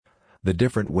The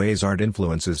different ways art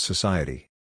influences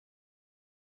society.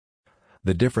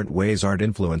 The different ways art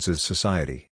influences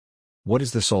society. What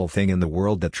is the sole thing in the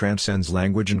world that transcends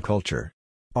language and culture?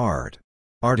 Art.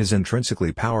 Art is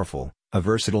intrinsically powerful, a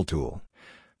versatile tool.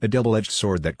 A double-edged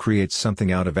sword that creates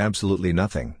something out of absolutely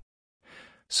nothing.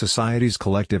 Society's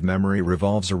collective memory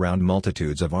revolves around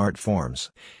multitudes of art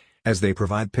forms, as they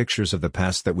provide pictures of the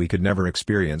past that we could never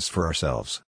experience for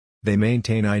ourselves. They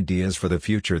maintain ideas for the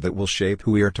future that will shape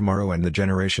who we are tomorrow and the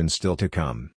generations still to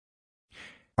come.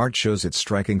 Art shows its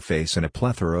striking face in a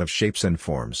plethora of shapes and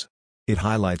forms. It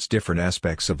highlights different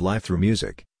aspects of life through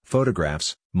music,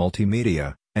 photographs,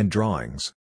 multimedia, and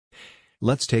drawings.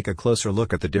 Let's take a closer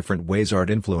look at the different ways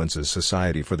art influences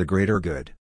society for the greater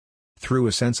good. Through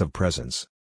a sense of presence.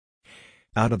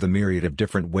 Out of the myriad of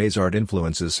different ways art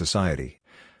influences society,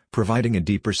 providing a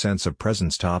deeper sense of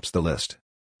presence tops the list.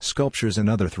 Sculptures and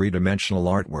other three-dimensional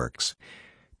artworks,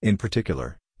 in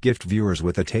particular, gift viewers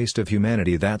with a taste of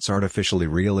humanity that's artificially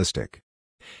realistic.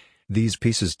 These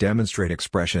pieces demonstrate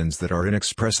expressions that are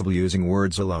inexpressible using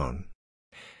words alone.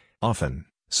 Often,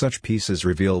 such pieces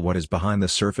reveal what is behind the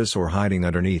surface or hiding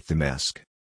underneath the mask.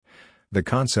 The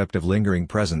concept of lingering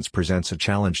presence presents a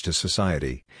challenge to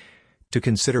society, to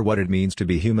consider what it means to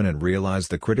be human and realize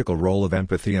the critical role of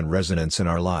empathy and resonance in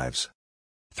our lives.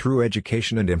 Through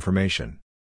education and information.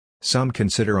 Some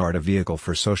consider art a vehicle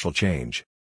for social change.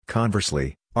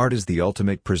 Conversely, art is the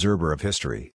ultimate preserver of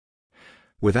history.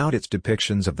 Without its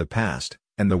depictions of the past,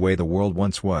 and the way the world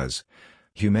once was,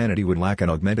 humanity would lack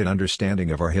an augmented understanding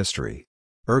of our history.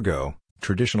 Ergo,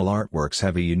 traditional artworks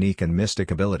have a unique and mystic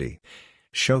ability,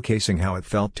 showcasing how it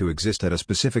felt to exist at a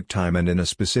specific time and in a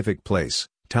specific place,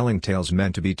 telling tales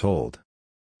meant to be told.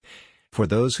 For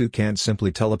those who can't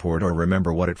simply teleport or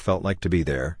remember what it felt like to be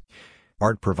there,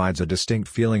 art provides a distinct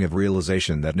feeling of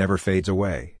realization that never fades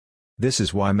away. This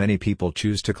is why many people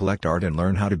choose to collect art and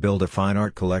learn how to build a fine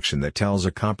art collection that tells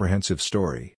a comprehensive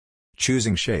story.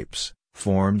 Choosing shapes,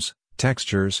 forms,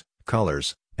 textures,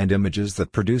 colors, and images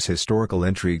that produce historical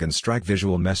intrigue and strike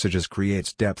visual messages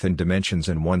creates depth and dimensions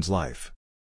in one's life.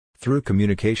 Through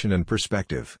communication and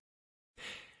perspective.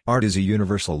 Art is a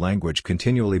universal language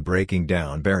continually breaking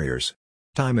down barriers.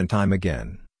 Time and time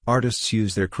again, artists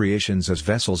use their creations as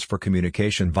vessels for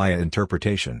communication via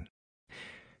interpretation.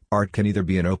 Art can either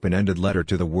be an open-ended letter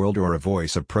to the world or a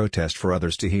voice of protest for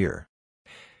others to hear.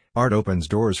 Art opens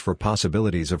doors for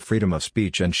possibilities of freedom of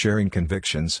speech and sharing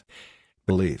convictions,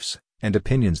 beliefs, and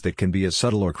opinions that can be as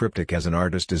subtle or cryptic as an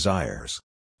artist desires.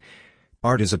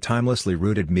 Art is a timelessly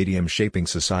rooted medium shaping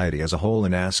society as a whole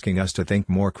and asking us to think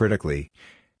more critically,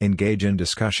 engage in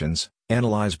discussions,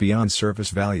 analyze beyond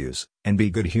surface values, and be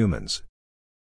good humans.